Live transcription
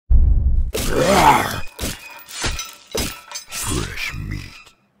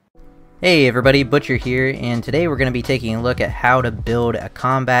Hey everybody, Butcher here, and today we're going to be taking a look at how to build a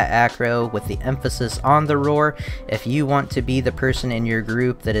combat acro with the emphasis on the roar. If you want to be the person in your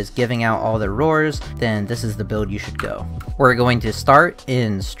group that is giving out all the roars, then this is the build you should go. We're going to start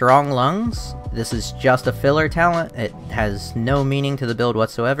in Strong Lungs. This is just a filler talent. It has no meaning to the build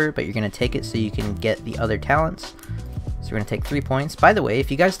whatsoever, but you're going to take it so you can get the other talents. So we're going to take 3 points. By the way, if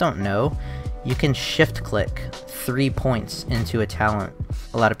you guys don't know, you can shift click 3 points into a talent.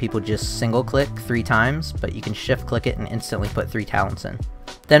 A lot of people just single click 3 times, but you can shift click it and instantly put 3 talents in.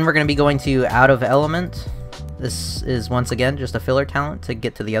 Then we're going to be going to Out of Element. This is once again just a filler talent to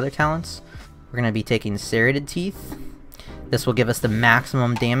get to the other talents. We're going to be taking Serrated Teeth. This will give us the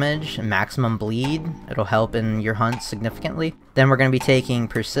maximum damage and maximum bleed. It'll help in your hunt significantly. Then we're going to be taking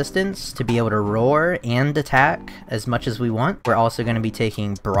Persistence to be able to roar and attack as much as we want. We're also going to be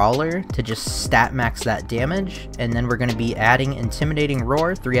taking Brawler to just stat max that damage. And then we're going to be adding Intimidating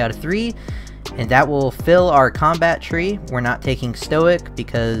Roar, 3 out of 3. And that will fill our combat tree. We're not taking Stoic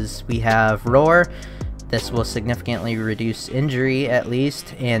because we have Roar. This will significantly reduce injury, at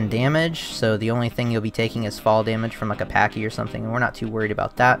least, and damage, so the only thing you'll be taking is fall damage from like a Packy or something, and we're not too worried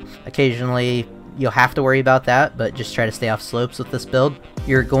about that. Occasionally, you'll have to worry about that, but just try to stay off slopes with this build.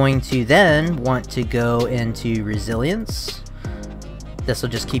 You're going to then want to go into Resilience. This will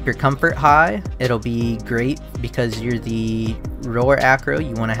just keep your comfort high. It'll be great because you're the roar acro.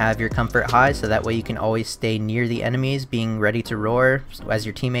 You want to have your comfort high so that way you can always stay near the enemies, being ready to roar as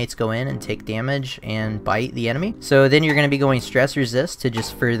your teammates go in and take damage and bite the enemy. So then you're going to be going Stress Resist to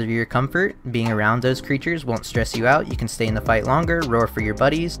just further your comfort. Being around those creatures won't stress you out. You can stay in the fight longer, roar for your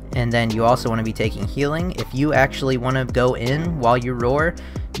buddies, and then you also want to be taking Healing. If you actually want to go in while you roar,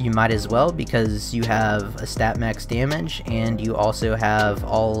 you might as well, because you have a stat max damage and you also have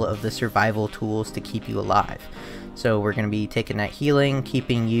all of the survival tools to keep you alive. So we're going to be taking that healing,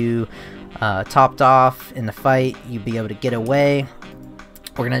 keeping you topped off in the fight. You'll be able to get away.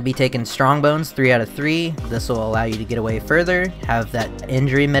 We're going to be taking Strong Bones, 3 out of 3. This will allow you to get away further, have that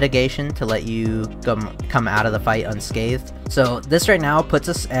injury mitigation to let you come out of the fight unscathed. So this right now puts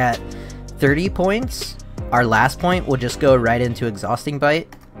us at 30 points. Our last point will just go right into Exhausting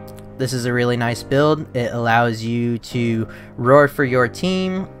Bite. This is a really nice build. It allows you to roar for your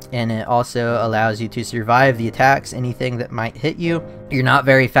team, and it also allows you to survive the attacks, anything that might hit you. You're not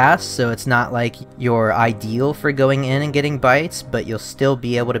very fast, so it's not like you're ideal for going in and getting bites, but you'll still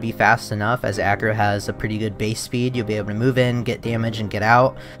be able to be fast enough, as Acro has a pretty good base speed. You'll be able to move in, get damage, and get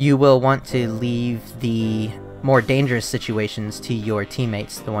out. You will want to leave the more dangerous situations to your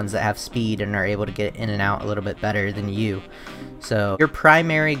teammates, the ones that have speed and are able to get in and out a little bit better than you. So your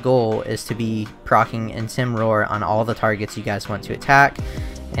primary goal is to be proccing Intim Roar on all the targets you guys want to attack,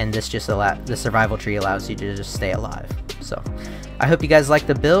 and this just the survival tree allows you to just stay alive. So I hope you guys like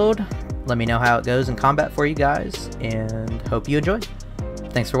the build. Let me know how it goes in combat for you guys, and hope you enjoyed.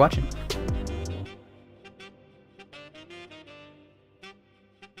 Thanks for watching.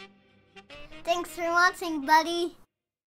 Thanks for watching, buddy.